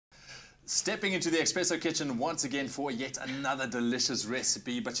Stepping into the Expresso kitchen once again for yet another delicious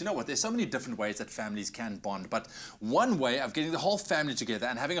recipe. But you know what? There's so many different ways that families can bond. But one way of getting the whole family together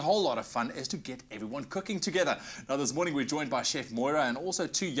and having a whole lot of fun is to get everyone cooking together. Now, this morning we're joined by Chef Moira and also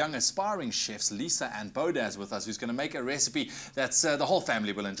two young aspiring chefs, Lisa and Bodaz, with us, who's going to make a recipe that's the whole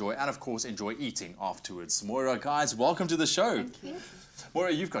family will enjoy and, of course, enjoy eating afterwards. Moira, guys, welcome to the show. Thank you.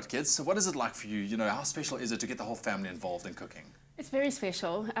 Moira, you've got kids, so what is it like for you? You know, how special is it to get the whole family involved in cooking? It's very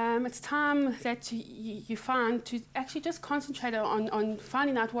special. It's time that you find to actually just concentrate on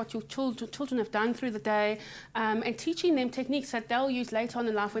finding out what your children have done through the day and teaching them techniques that they'll use later on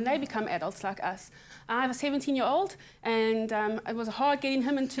in life when they become adults like us. I have a 17-year-old and it was hard getting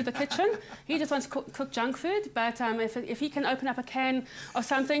him into the kitchen. He just wants to cook junk food, but if he can open up a can of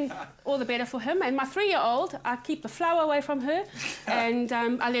something, all the better for him. And my 3-year-old, I keep the flour away from her and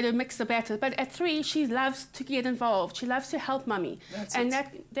I let her mix the batter. But at 3, she loves to get involved. She loves to help mummy. And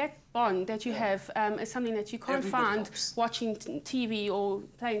that bond that you have is something that you can't find watching TV or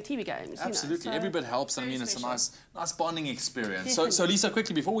playing TV games. Absolutely, you know, so every bit helps. I mean, it's a nice bonding experience. Definitely. So Lisa,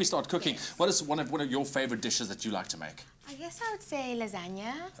 quickly before we start cooking, what is one of your favorite dishes that you like to make? I guess I would say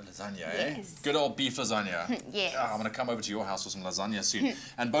lasagna. A lasagna, eh? Yes. Good old beef lasagna. Yes. I'm going to come over to your house for some lasagna soon.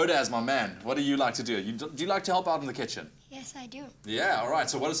 And Bodaz, my man, what do you like to do? Do you like to help out in the kitchen? Yes, I do. Yeah, all right.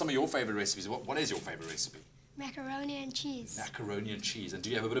 So what are some of your favorite recipes? What is your favorite recipe? Macaroni and cheese. Macaroni and cheese. And do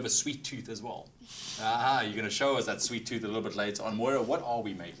you have a bit of a sweet tooth as well? Aha, you're going to show us that sweet tooth a little bit later on. Moira, what are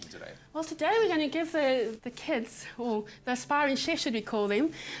we making today? Well, today we're going to give the kids, or the aspiring chefs should we call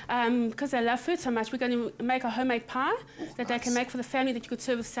them, because they love food so much, we're going to make a homemade pie that they can make for the family that you could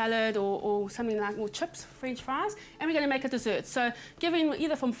serve with salad or something like, or chips, French fries, and we're going to make a dessert. So giving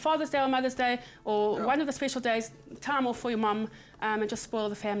either from Father's Day or Mother's Day or one of the special days, time off for your mum, and just spoil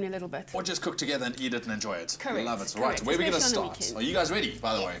the family a little bit. Or just cook together and eat it and enjoy it. Correct. Love it. Correct. Right, where are we going to Especially start? Are you guys ready,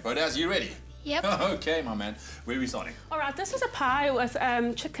 by the way? Bodaz, you ready? Yep. Okay, my man. Where are we starting? All right, this is a pie with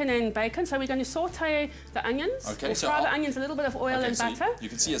chicken and bacon, so we're going to saute the onions. Okay, we'll fry the onions, a little bit of oil and butter. You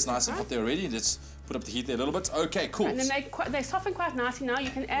can see it's nice and hot there already. Let's put up the heat there a little bit. Okay, cool. And then they soften quite nicely now.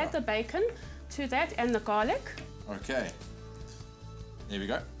 You can add the bacon to that and the garlic. Okay. There we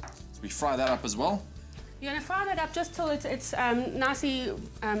go. So we fry that up as well. You're going to fry that up just till it's nicely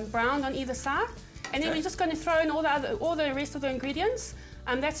browned on either side. And then we're just going to throw in all the rest of the ingredients.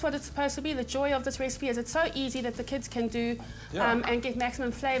 That's what it's supposed to be. The joy of this recipe is it's so easy that the kids can do and get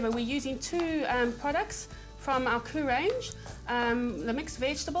maximum flavour. We're using 2 products from our KOO range, the mixed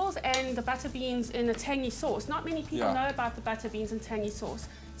vegetables and the butter beans in a tangy sauce. Not many people know about the butter beans and tangy sauce.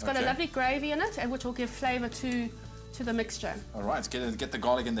 It's got a lovely gravy in it, and which will give flavour to the mixture. All right, get the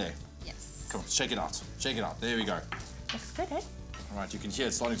garlic in there. Yes. Come on, shake it out. Shake it out. There we go. Looks good, eh? All right, you can hear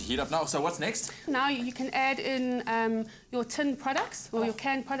it starting to heat up now. So what's next? Now you can add in your tin products, or your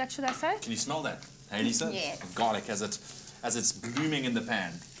canned products, should I say. Can you smell that? Hey, Lisa? Yes. Garlic as it's blooming in the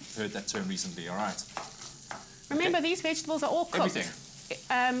pan. Heard that term recently, all right. Remember, these vegetables are all cooked. Everything?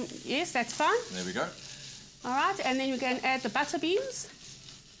 Yes, that's fine. There we go. All right, and then you're going to add the butter beans.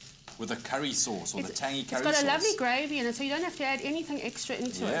 With the curry sauce or the tangy curry sauce. It's got a lovely gravy in it, so you don't have to add anything extra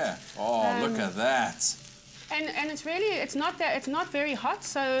into it. Yeah. Oh, look at that. And it's not very hot,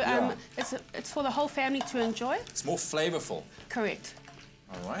 so it's for the whole family to enjoy. It's more flavourful. Correct.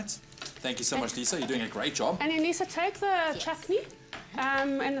 All right. Thank you so much, Lisa. You're doing a great job. And then Lisa, take the chutney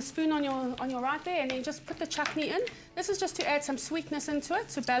and the spoon on your right there, and then just put the chutney in. This is just to add some sweetness into it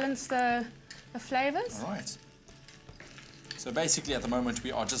to balance the flavours. All right. So basically, at the moment,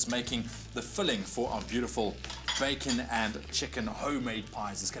 we are just making the filling for our beautiful bacon and chicken homemade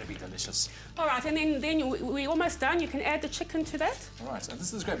pies. It's going to be delicious. All right, and then we're almost done. You can add the chicken to that. All right, and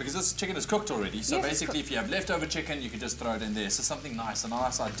this is great because this chicken is cooked already. So basically, if you have leftover chicken, you can just throw it in there. So something nice, a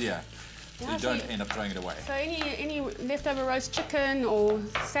nice idea. So you don't end up throwing it away. So any leftover roast chicken or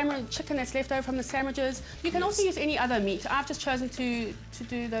chicken that's left over from the sandwiches, you can also use any other meat. I've just chosen to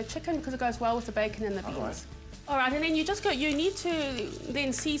do the chicken because it goes well with the bacon and the beans. All right, and then you need to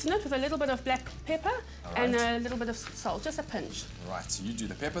then season it with a little bit of black pepper and a little bit of salt, just a pinch. All right, so you do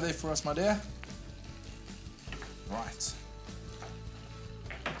the pepper there for us, my dear. Right.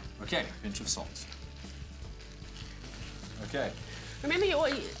 Okay, pinch of salt. Okay. Remember,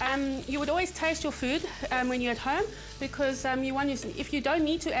 you would always taste your food when you're at home because if you don't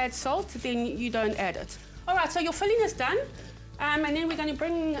need to add salt, then you don't add it. All right, so your filling is done. And then we're going to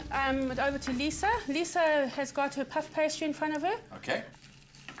bring it over to Lisa. Lisa has got her puff pastry in front of her. Okay.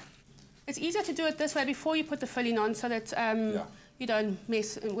 It's easier to do it this way before you put the filling on so that you don't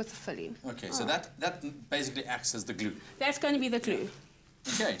mess with the filling. Okay, so that basically acts as the glue. That's going to be the glue.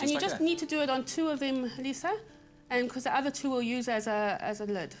 Okay, and you just need to do it on 2 of them, Lisa, and because the other 2 we'll use as a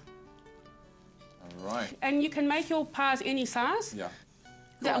lid. All right. And you can make your pies any size. Yeah.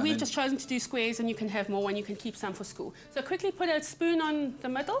 We've just chosen to do squares, and you can have more and you can keep some for school. So quickly put a spoon on the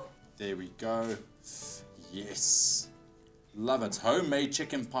middle. There we go. Yes. Love it. Homemade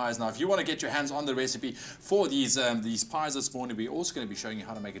chicken pies. Now, if you want to get your hands on the recipe for these pies this morning, we're also going to be showing you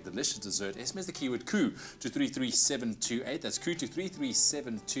how to make a delicious dessert. SMS the keyword KOO to 33728. That's KOO to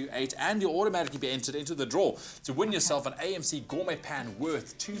 33728. And you'll automatically be entered into the draw to win yourself an AMC gourmet pan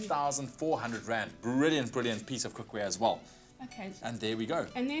worth 2,400 Rand. Brilliant, brilliant piece of cookware as well. Okay. And there we go.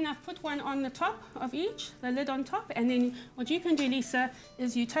 And then I've put one on the top of each, the lid on top. And then what you can do, Lisa,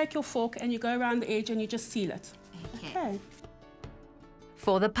 is you take your fork and you go around the edge and you just seal it. Okay.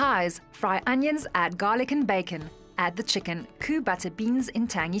 For the pies, fry onions, add garlic and bacon. Add the chicken, KOO butter beans in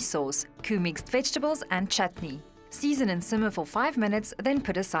tangy sauce, KOO mixed vegetables and chutney. Season and simmer for 5 minutes, then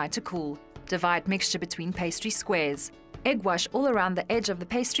put aside to cool. Divide mixture between pastry squares. Egg wash all around the edge of the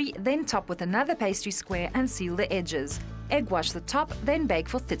pastry, then top with another pastry square and seal the edges. Egg wash the top, then bake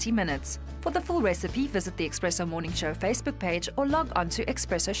for 30 minutes. For the full recipe, visit the Expresso Morning Show Facebook page or log on to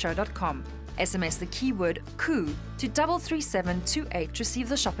expressoshow.com. SMS the keyword KOO to 33728 to receive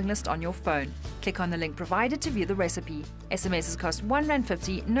the shopping list on your phone. Click on the link provided to view the recipe. SMSs cost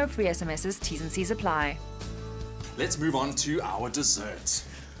R1.50, no free SMSs, T's and C's apply. Let's move on to our dessert.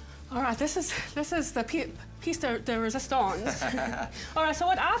 All right, this is the piece de resistance. All right, so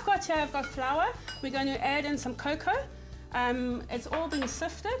what I've got here, I've got flour. We're going to add in some cocoa. It's all been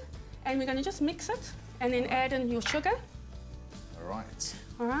sifted, and we're going to just mix it, and then add in your sugar. All right.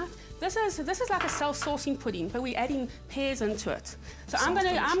 All right. This is like a self-saucing pudding, but we're adding pears into it. So I'm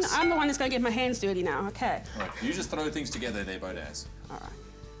the one that's going to get my hands dirty now. Okay. All right. You just throw things together there, Bodaz. All right.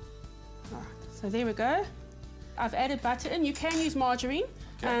 All right. So there we go. I've added butter in. You can use margarine,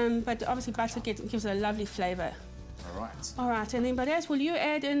 but obviously butter gives a lovely flavour. All right. All right. And then, Bodaz, will you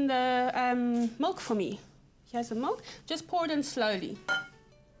add in the milk for me? Here's the milk. Just pour it in slowly.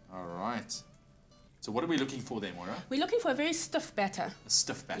 All right. So what are we looking for there, Moira? We're looking for a very stiff batter. A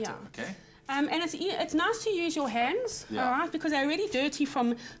stiff batter, yeah. okay. And it's nice to use your hands, yeah. all right, because they're really dirty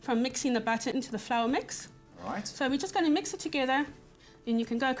from mixing the butter into the flour mix. All right. So we're just going to mix it together, and you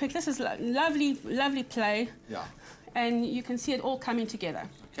can go quick. This is lovely, lovely play. Yeah. And you can see it all coming together.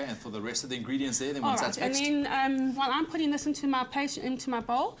 Okay, and for the rest of the ingredients there, then once that's mixed? And then while I'm putting this into my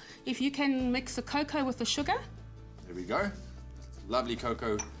bowl, if you can mix the cocoa with the sugar. There we go. Lovely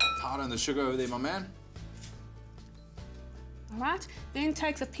cocoa powder and the sugar over there, my man. All right. Then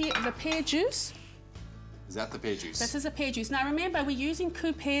take the pear juice. Is that the pear juice? This is the pear juice. Now remember, we're using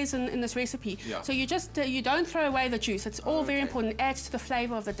KOO pears in this recipe. Yeah. So you just you don't throw away the juice. It's all very important. It adds to the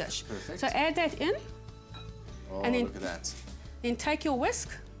flavour of the dish. Perfect. So add that in. Oh, and then, look at that. Then take your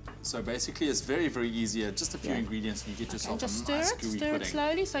whisk. So basically, it's very, very easy. Just a few ingredients, and you get yourself just a nice gooey stir pudding. it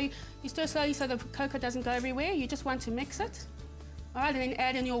slowly. So you stir slowly so the cocoa doesn't go everywhere. You just want to mix it. All right, and then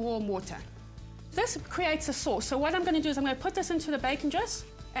add in your warm water. This creates a sauce. So what I'm going to do is I'm going to put this into the bacon juice,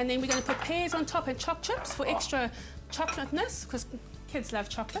 and then we're going to put pears on top and choc chips for extra chocolateness, because kids love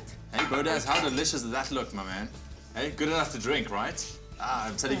chocolate. Hey, Bodaz, how delicious does that look, my man? Hey, good enough to drink, right?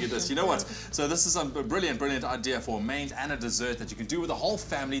 I'm telling you this. You know what? So this is a brilliant, brilliant idea for a main and a dessert that you can do with the whole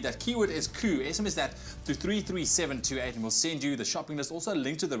family. That keyword is KOO. SMS that to 33728 and we'll send you the shopping list. Also a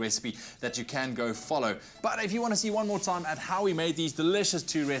link to the recipe that you can go follow. But if you want to see one more time at how we made these delicious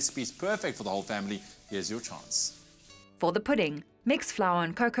 2 recipes perfect for the whole family, here's your chance. For the pudding, mix flour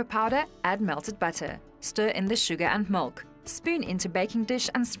and cocoa powder, add melted butter. Stir in the sugar and milk. Spoon into baking dish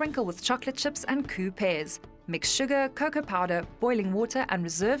and sprinkle with chocolate chips and KOO pears. Mix sugar, cocoa powder, boiling water and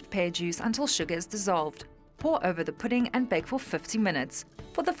reserved pear juice until sugar is dissolved. Pour over the pudding and bake for 50 minutes.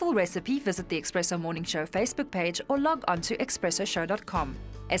 For the full recipe, visit the Expresso Morning Show Facebook page or log on to expressoshow.com.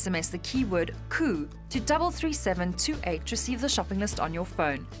 SMS the keyword KOO to 33728 to receive the shopping list on your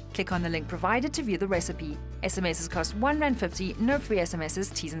phone. Click on the link provided to view the recipe. SMSs cost R1.50, no free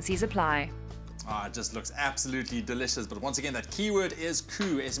SMSs, T's and C's apply. It just looks absolutely delicious. But once again, that keyword is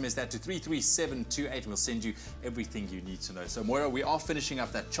KOO. SMS that to 33728 and we'll send you everything you need to know. So Moira, we are finishing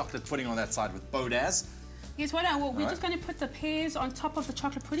up that chocolate pudding on that side with Bodaz. Yes, we're just going to put the pears on top of the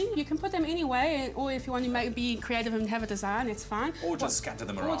chocolate pudding. You can put them any way, or if you want to be creative and have a design, it's fine. Or just scatter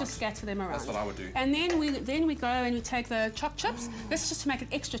them around. Or just scatter them around. That's what I would do. And then we go and we take the choc chips. This is just to make it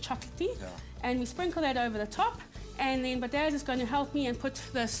extra chocolatey. Yeah. And we sprinkle that over the top. And then Bodaz is going to help me and put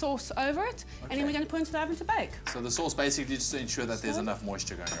the sauce over it. And then we're going to put it into the oven to bake. So the sauce basically just to ensure that there's enough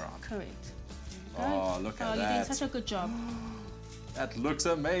moisture going around. Correct. Oh, look at that. You're doing such a good job. That looks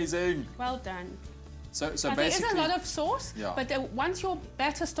amazing. Well done. So There basically, is a lot of sauce, Yeah. but once your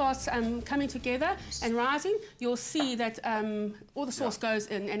batter starts coming together and rising, you'll see that all the sauce goes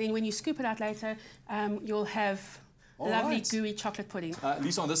in, and then when you scoop it out later, you'll have lovely gooey chocolate pudding.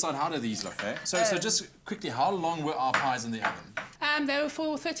 Lisa, on this side, how do these look? Eh? So just quickly, how long were our pies in the oven? They were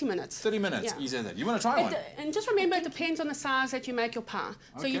for 30 minutes. 30 minutes, Yeah. easier than. You want to try one? And just remember, it depends on the size that you make your pie.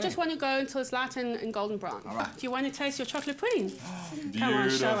 So you Okay. just want to go until it's light and golden brown. All right. Do you want to taste your chocolate pudding? Come on,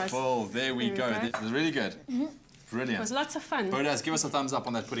 show us. Beautiful. There we go. go. This is really good. It Brilliant. was lots of fun. Bodas, give us a thumbs up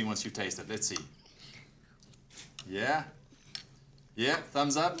on that pudding once you've tasted. Let's see. Yeah? Yeah,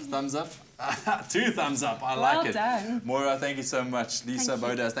 thumbs up, thumbs up. 2 thumbs up, I like it. Well done. Moira, thank you so much. Lisa,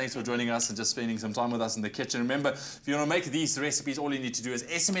 Bodas, thanks for joining us and just spending some time with us in the kitchen. Remember, if you want to make these recipes, all you need to do is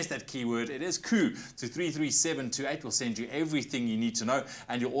SMS that keyword. It is KOO to 33728. We'll send you everything you need to know,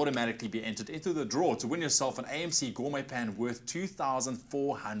 and you'll automatically be entered into the draw to win yourself an AMC gourmet pan worth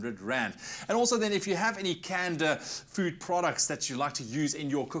 2,400 Rand. And also then, if you have any canned food products that you like to use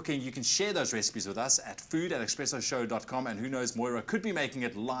in your cooking, you can share those recipes with us at food@expressoshow.com, and who knows, Moira could be making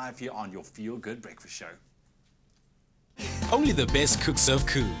it live here on your Feel Good Breakfast Show. Only the best cooks serve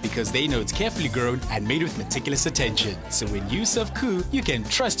KOO because they know it's carefully grown and made with meticulous attention. So when you serve KOO, you can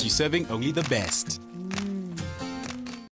trust you're serving only the best.